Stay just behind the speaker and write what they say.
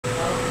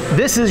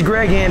This is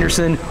Greg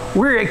Anderson.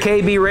 We're at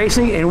KB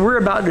Racing and we're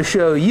about to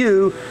show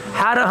you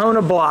how to hone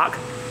a block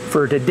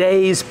for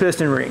today's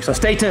piston ring. So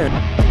stay tuned.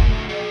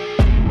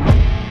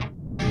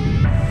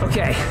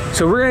 Okay,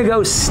 so we're gonna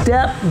go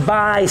step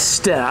by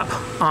step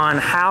on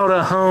how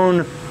to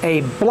hone a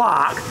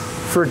block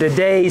for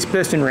today's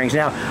piston rings.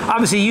 Now,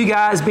 obviously you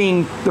guys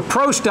being the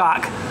Pro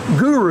Stock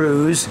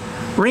gurus,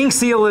 ring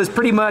seal is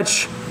pretty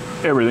much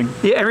everything.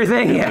 Yeah,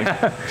 everything?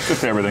 Yeah.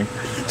 Just everything.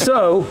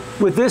 So,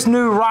 with this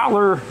new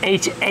Rottler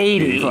H80,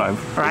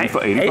 85, right?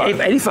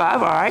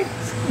 85, all right.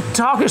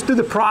 Talk us through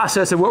the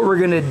process of what we're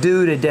gonna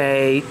do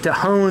today to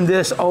hone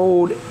this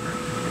old,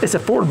 it's a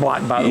Ford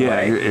block, by the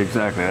way. Yeah,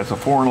 exactly. That's a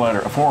foreign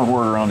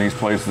word around these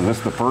places. This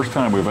is the first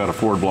time we've had a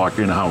Ford block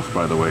in-house,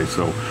 by the way.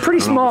 So pretty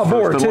small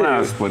bore, too.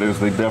 Last, but it's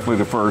definitely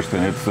the first,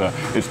 and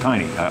it's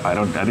tiny. I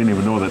didn't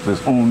even know that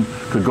this own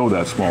could go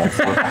that small.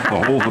 So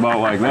the hole's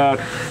about like that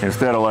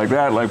instead of like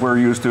that, like we're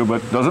used to.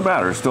 But doesn't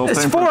matter. It's still the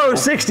same.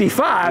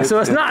 4065, so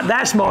it's not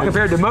that small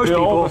compared to most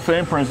people. It's the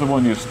same principle,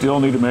 and you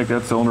still need to make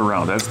that cylinder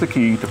round. That's the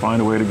key, to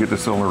find a way to get the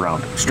cylinder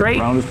round. Straight,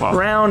 round as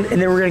possible. Round,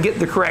 and then we're going to get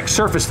the correct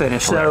surface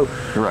finish. Correct.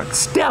 So, Correct.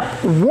 Step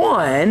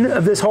one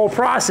of this whole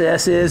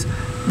process is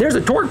there's a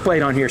torque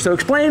plate on here. So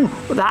explain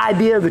the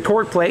idea of the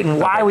torque plate and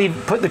why we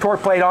put the torque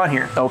plate on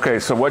here. Okay,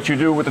 so what you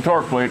do with the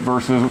torque plate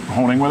versus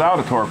honing without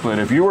a torque plate.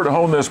 If you were to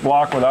hone this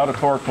block without a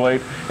torque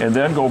plate and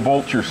then go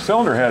bolt your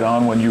cylinder head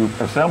on when you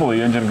assemble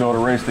the engine, go to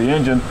race the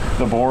engine,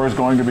 the bore is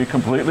going to be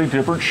completely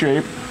different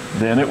shape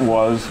than it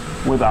was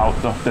without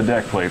the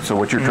deck plate. So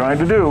what you're trying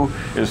to do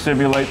is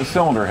simulate the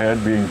cylinder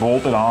head being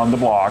bolted on the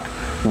block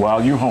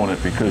while you hone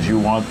it, because you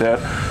want that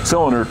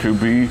cylinder to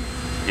be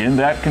in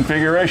that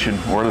configuration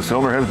where the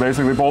cylinder head is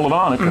basically bolted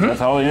on it, because that's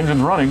how the engine's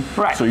running.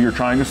 Right. So you're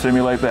trying to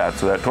simulate that.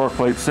 So that torque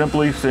plate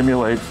simply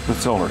simulates the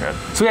cylinder head.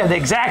 So we have the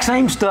exact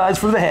same studs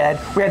for the head.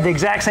 We have the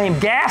exact same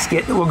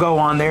gasket that will go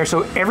on there.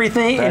 So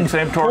everything, and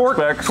same torque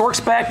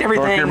spec,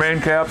 everything. Torque your main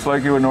caps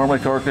like you would normally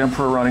torque them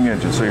for a running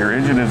engine. So your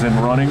engine is in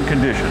running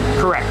condition.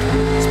 Correct.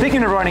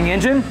 Speaking of running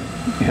engine,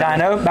 I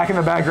know, back in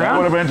the background. That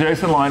would have been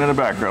Jason Line in the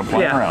background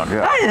playing around.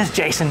 Yeah. That is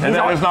Jason. And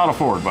that is not a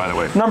Ford, by the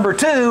way. Number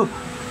two,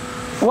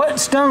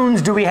 what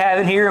stones do we have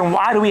in here and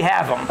why do we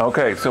have them?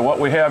 Okay, so what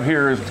we have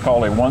here is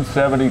called a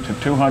 170 to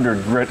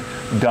 200 grit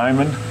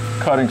diamond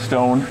cutting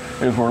stone.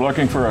 Is we're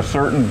looking for a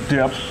certain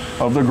depth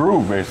of the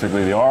groove,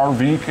 basically, the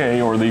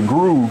RVK, or the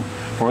groove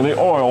for the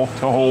oil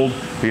to hold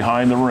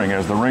behind the ring.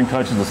 As the ring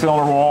touches the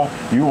cylinder wall,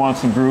 you want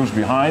some grooves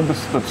behind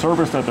the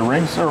surface that the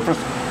ring surface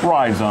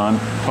rides on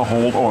to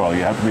hold oil.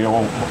 You have to be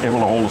able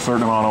to hold a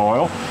certain amount of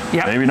oil.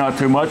 Yep. Maybe not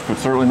too much, but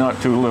certainly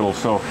not too little.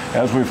 So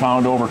as we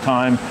found over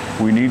time,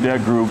 we need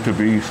that groove to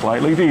be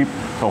slightly deep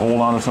to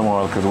hold on to some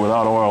oil, because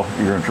without oil,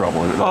 you're in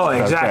trouble.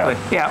 Exactly.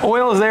 Yeah,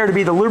 oil is there to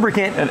be the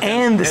lubricant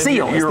and the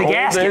seal. It's the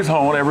gasket. Days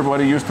hone,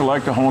 everybody used to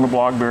like to hone a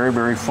block very,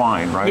 very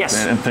fine, right?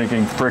 Yes. And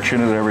thinking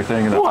friction is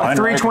everything. And well,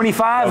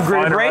 325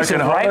 grit abrasive,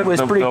 right, was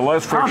pretty the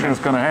less friction it's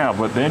going to have,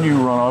 but then you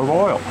run out of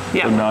oil.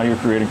 Yeah. So now you're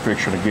creating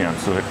friction again.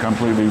 So it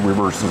completely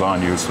reverses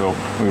on you. So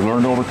we've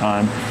learned over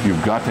time,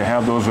 you've got to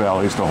have those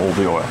valleys to hold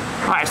the oil.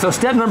 All right, so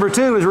step number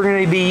two is we're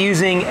going to be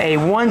using a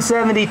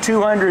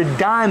 170-200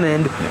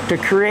 diamond to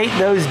create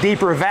those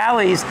deeper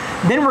valleys.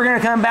 Then we're going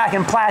to come back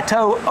and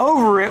plateau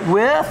over it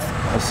with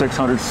a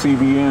 600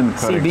 CBN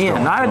cutting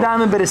stone. Not a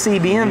diamond, but a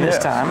CBN this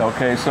time.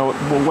 Okay, so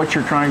what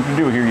you're trying to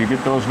do here, you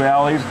get those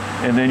valleys,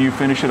 and then you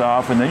finish it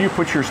off, and then you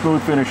put your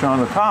smooth finish on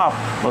the top,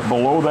 but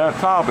below that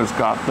top, it's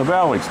got the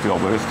valley still,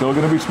 but it's still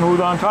going to be smooth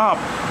on top,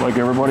 like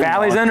everybody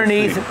Valleys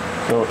underneath,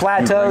 so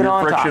plateaued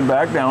on top. Friction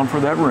back down for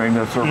that ring,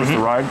 that surface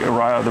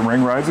the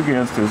ring rides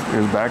against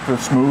is back to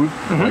smooth,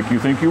 like you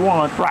think you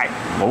want. Right.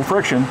 Low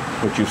friction,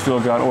 but you still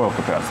got oil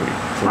capacity.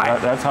 So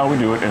that's how we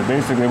do it, and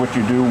basically what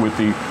you do with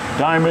the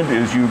diamond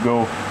is you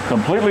go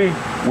completely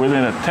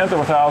within a tenth of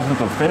a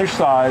thousandth of finished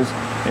size,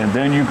 and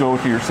then you go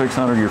to your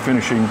 600, your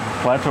finishing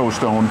plateau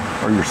stone,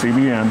 or your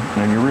CBN,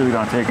 and you're really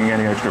not taking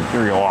any extra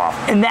material off.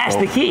 And that's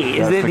the key,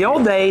 is that in the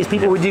old days,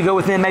 people would go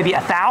within maybe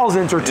a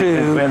thousandth or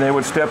two. And they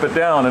would step it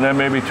down, and then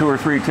maybe 2 or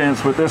 3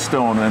 tenths with this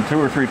stone, and 2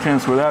 or 3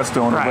 tenths with that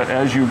stone. Right. But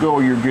as you go,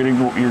 you're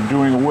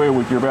doing away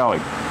with your valley.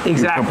 Exactly.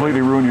 You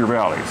completely ruin your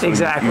valley. So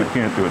exactly. You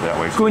can't do it that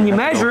way. So when you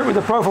measure it with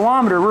a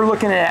profilometer, we're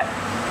looking at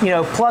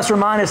plus or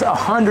minus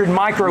 100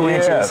 micro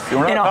inches.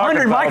 And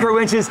 100 micro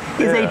inches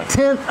is a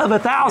tenth of a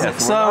thousand.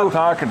 Yes, so we're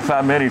not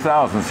talking many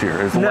thousands here.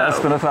 It's less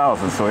than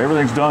 1,000. So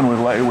everything's done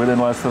within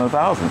less than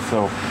 1,000.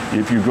 So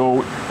if you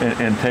go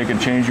and take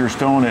and change your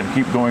stone and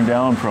keep going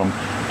down from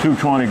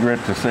 220 grit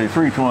to say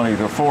 320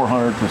 to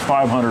 400 to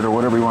 500 or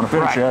whatever you want to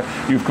finish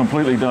at, you've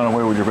completely done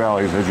away with your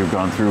valleys as you've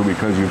gone through,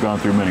 because you've gone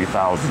through many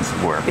thousands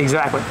of wear.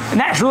 Exactly. And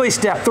that's really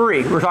step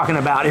three we're talking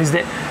about, is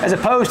that as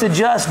opposed to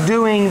just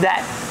doing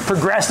that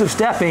progressive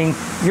stepping,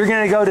 you're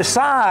going to go to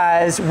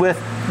size with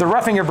the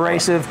roughing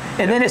abrasive,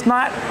 and then it's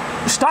not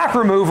stock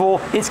removal,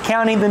 it's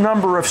counting the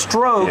number of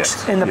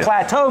strokes in the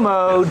plateau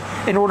mode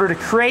in order to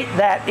create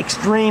that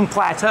extreme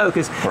plateau.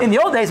 Because in the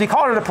old days, we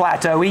called it a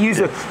plateau. We used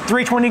a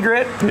 320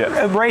 grit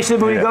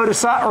abrasive when we go to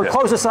size, or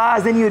close to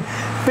size, then you'd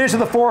finish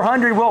with a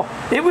 400. Well,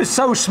 it was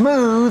so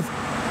smooth,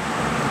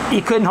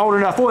 you couldn't hold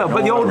enough oil.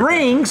 But the old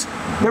rings,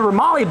 they were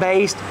moly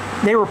based,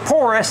 they were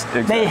porous,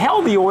 they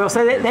held the oil,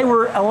 so they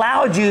were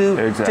allowed you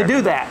to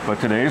do that. But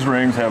today's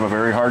rings have a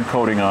very hard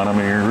coating on them,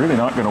 and you're really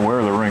not going to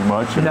wear the ring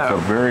much. And it's a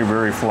very,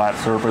 very flat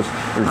surface.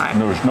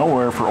 There's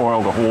nowhere for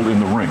oil to hold in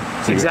the ring.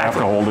 So you have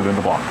to hold it in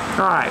the block.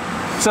 All right,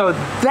 so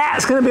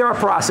that's going to be our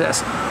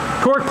process.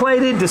 Torque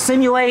plated to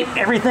simulate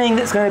everything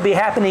that's going to be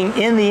happening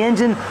in the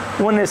engine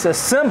when it's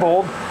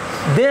assembled.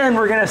 Then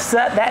we're going to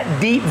set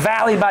that deep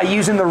valley by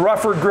using the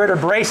rougher grit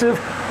abrasive,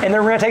 and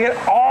then we're going to take it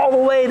all the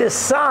way to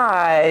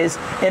size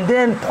and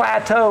then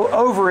plateau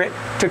over it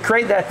to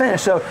create that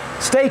finish. So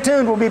stay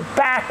tuned, we'll be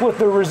back with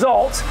the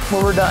results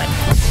when we're done.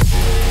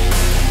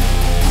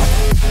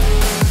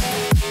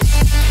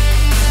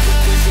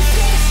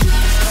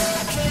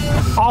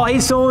 All 8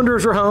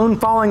 cylinders are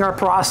honed following our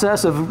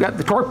process of, we've got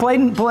the torque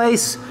plate in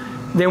place,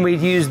 then we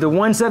used the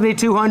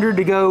 170-200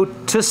 to go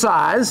to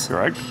size.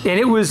 Correct. And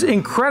it was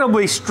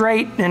incredibly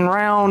straight and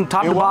round,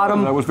 top to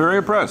bottom. I was very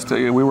impressed.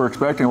 We were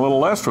expecting a little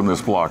less from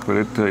this block, but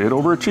it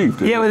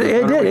overachieved.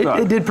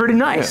 It did pretty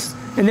nice.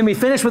 Yeah. And then we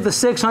finished with the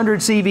 600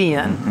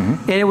 CBN.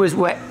 And it was,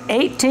 what,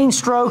 18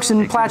 strokes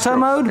in plateau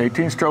mode?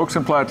 18 strokes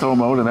in plateau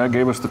mode, and that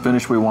gave us the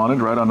finish we wanted,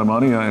 right on the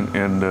money,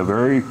 and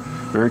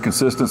very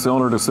consistent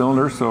cylinder to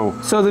cylinder. So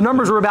the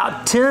numbers were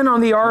about 10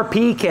 on the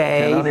RPK,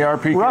 10 on the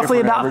RPK, roughly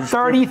about average,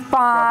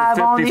 35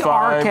 on the RK,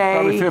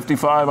 probably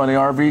 55 on the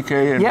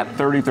RVK, and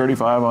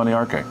 30-35 on the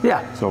RK.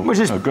 Yeah, so which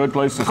is a good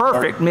place to start.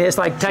 Perfect. I mean, it's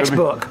like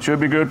textbook. Should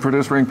be good for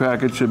this ring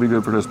package. Should be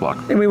good for this block.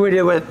 And we would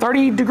do with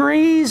 30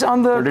 degrees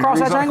on the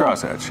crosshatch angle.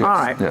 Crosshatch, yes. All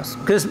right. Yes.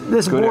 Because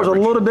this bore is a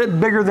little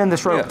bit bigger than the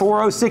stroke. Yes.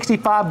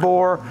 4065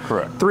 bore.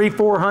 Correct.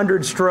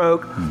 3400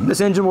 stroke.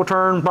 This engine will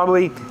turn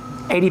probably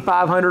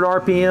 8,500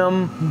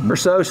 RPM or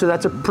so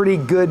that's a pretty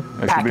good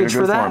package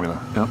for that.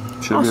 Formula.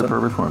 Yep. Should be a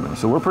perfect formula.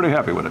 So we're pretty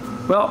happy with it.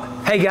 Well,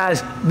 hey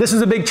guys, this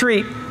is a big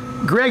treat.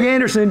 Greg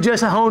Anderson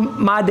just honed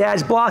my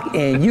dad's block,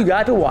 and you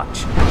got to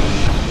watch.